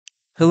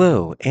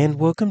Hello, and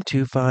welcome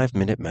to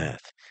 5-Minute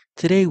Math.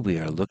 Today we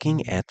are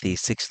looking at the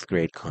 6th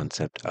grade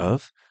concept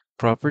of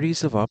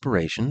properties of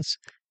operations.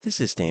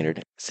 This is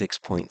standard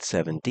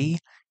 6.7D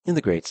in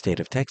the great state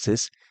of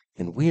Texas,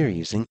 and we are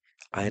using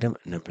item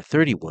number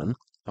 31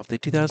 of the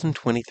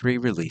 2023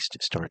 released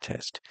STAAR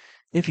test.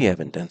 If you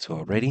haven't done so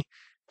already,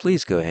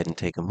 please go ahead and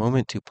take a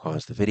moment to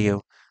pause the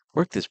video,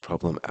 work this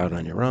problem out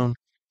on your own,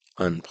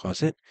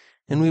 unpause it,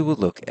 and we will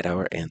look at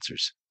our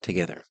answers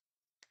together.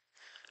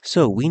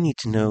 So we need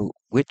to know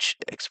which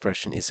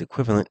expression is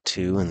equivalent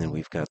to, and then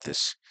we've got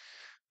this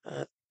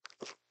uh,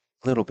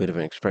 little bit of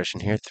an expression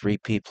here,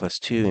 3p plus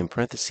 2 in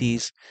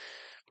parentheses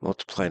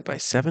multiplied by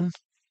 7,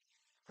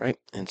 right?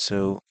 And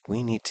so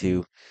we need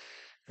to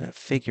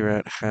figure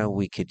out how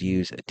we could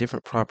use a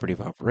different property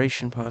of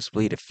operation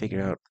possibly to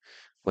figure out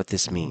what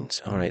this means.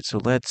 All right, so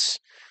let's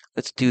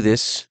do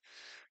this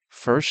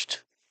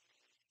first.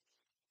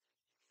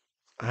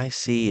 I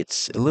see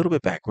it's a little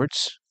bit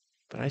backwards,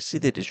 but I see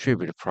the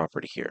distributive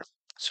property here.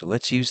 So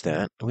let's use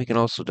that. And we can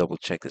also double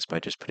check this by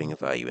just putting a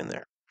value in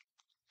there.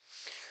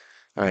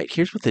 All right,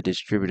 here's what the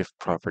distributive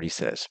property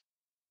says.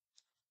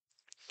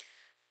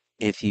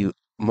 If you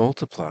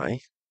multiply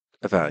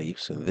a value,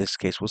 so in this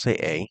case we'll say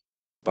a,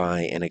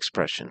 by an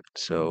expression.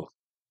 So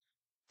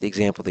the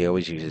example they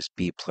always use is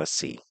b plus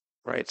c,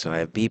 right? So I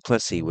have b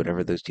plus c,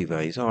 whatever those two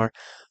values are.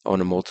 I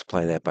want to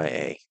multiply that by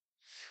a.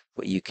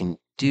 What you can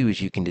do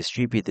is you can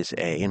distribute this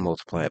a and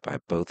multiply it by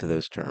both of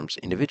those terms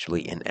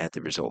individually and add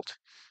the result.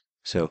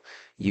 So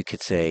you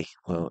could say,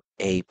 well,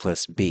 a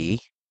plus b,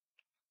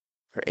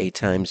 or a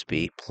times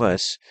b,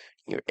 plus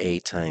your a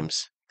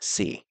times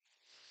c.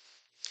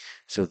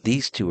 So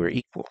these two are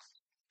equal.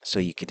 So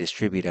you could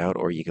distribute out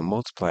or you can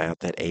multiply out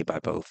that a by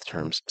both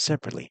terms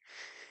separately.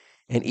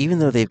 And even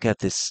though they've got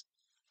this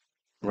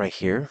right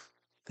here,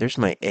 there's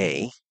my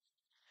a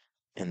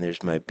and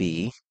there's my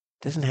b.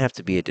 It doesn't have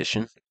to be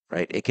addition,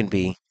 right? It can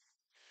be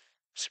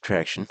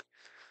subtraction.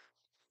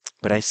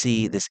 But I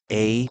see this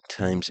a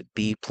times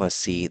b plus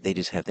c, they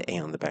just have the a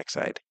on the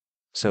backside.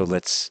 So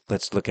let's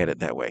look at it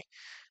that way.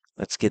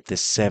 Let's get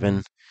this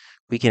 7.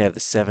 We can have the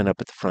 7 up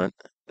at the front.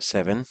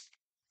 7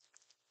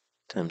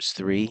 times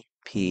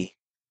 3p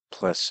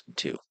plus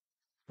 2.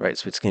 Right,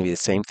 so it's going to be the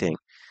same thing.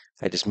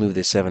 I just move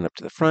this 7 up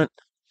to the front,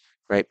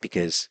 right,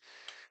 because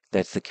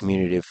that's the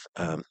commutative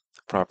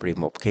property of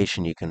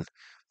multiplication. You can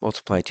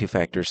multiply two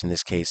factors. In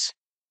this case,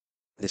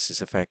 this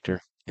is a factor,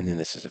 and then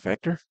this is a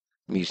factor.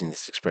 I'm using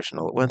this expression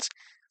all at once.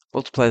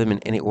 Multiply them in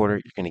any order,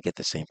 you're going to get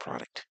the same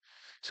product.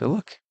 So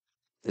look,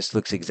 this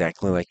looks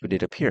exactly like we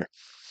did up here.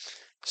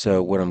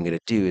 So what I'm going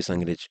to do is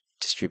I'm going to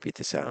distribute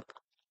this out.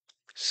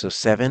 So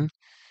 7,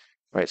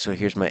 right, so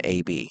here's my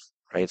AB,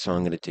 right? So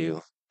I'm going to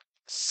do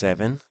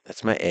 7,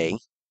 that's my A,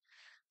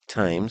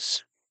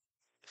 times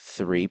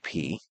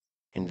 3p,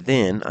 and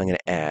then I'm going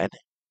to add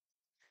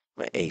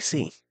my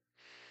AC.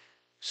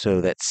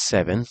 So that's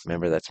 7,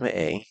 remember that's my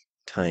A,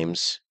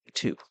 times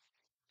 2,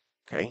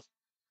 okay?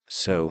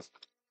 So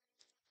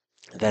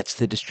that's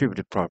the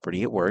distributive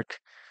property at work.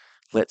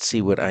 Let's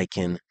see what I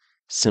can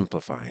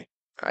simplify.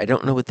 I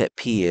don't know what that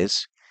p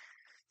is,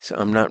 so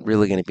I'm not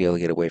really going to be able to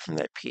get away from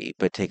that p,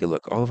 but take a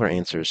look. All of our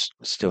answers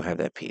still have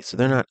that p, so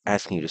they're not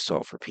asking you to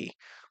solve for p.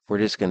 We're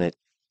just going to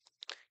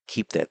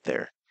keep that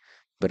there.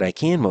 But I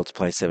can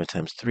multiply 7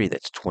 times 3,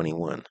 that's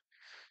 21.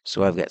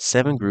 So I've got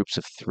 7 groups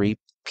of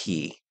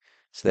 3p,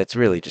 so that's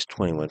really just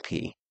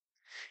 21p.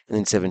 And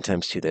then 7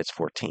 times 2, that's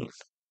 14.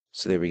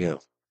 So there we go.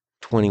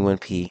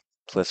 21p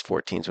plus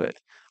 14. So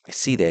I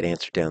see that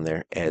answer down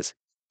there as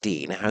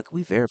D. Now, how can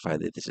we verify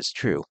that this is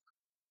true?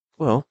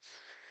 Well,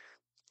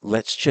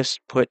 let's just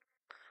put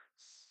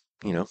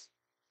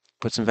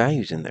some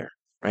values in there,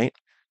 right?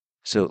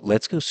 So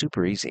let's go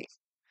super easy.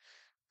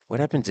 What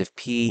happens if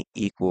p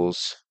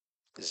equals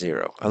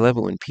 0? I love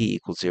it when p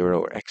equals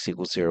 0 or x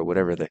equals 0,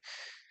 whatever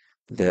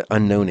the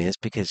unknown is,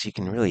 because you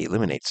can really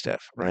eliminate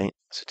stuff, right?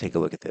 So take a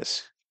look at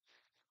this.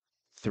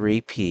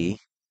 3p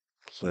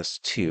plus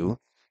 2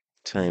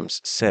 times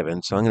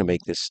 7. So I'm going to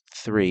make this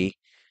 3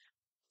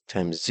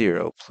 times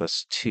 0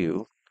 plus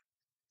 2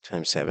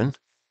 times 7.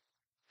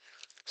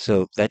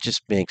 So that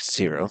just makes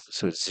 0.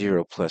 So it's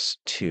 0 plus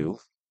 2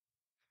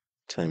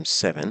 times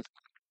 7.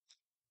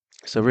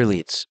 So really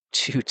it's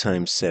 2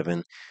 times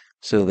 7.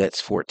 So that's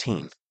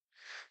 14.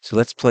 So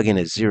let's plug in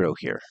a 0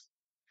 here.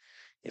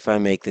 If I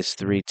make this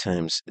 3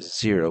 times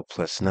 0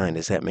 plus 9,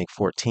 does that make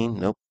 14?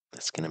 Nope,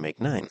 that's going to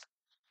make 9,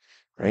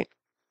 right?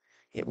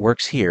 It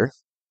works here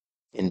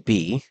in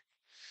B,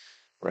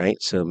 right?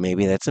 So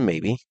maybe that's a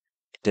maybe.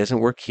 It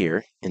doesn't work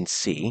here in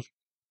C,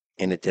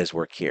 and it does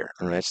work here,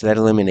 all right? So that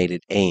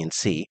eliminated A and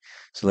C.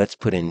 So let's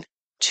put in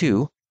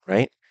 2,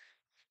 right?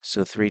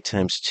 So 3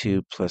 times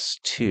 2 plus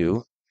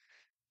 2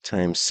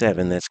 times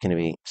 7, that's going to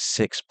be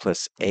 6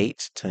 plus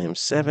 8 times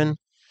 7,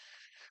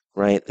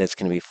 right? That's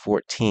going to be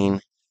 14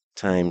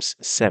 times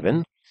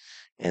 7,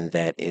 and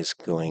that is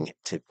going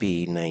to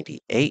be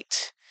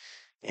 98.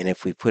 And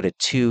if we put a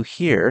 2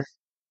 here,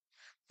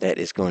 that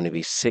is going to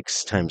be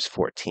 6 times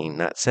 14,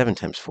 not 7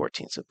 times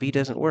 14. So B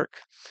doesn't work.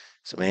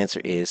 So my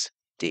answer is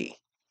D.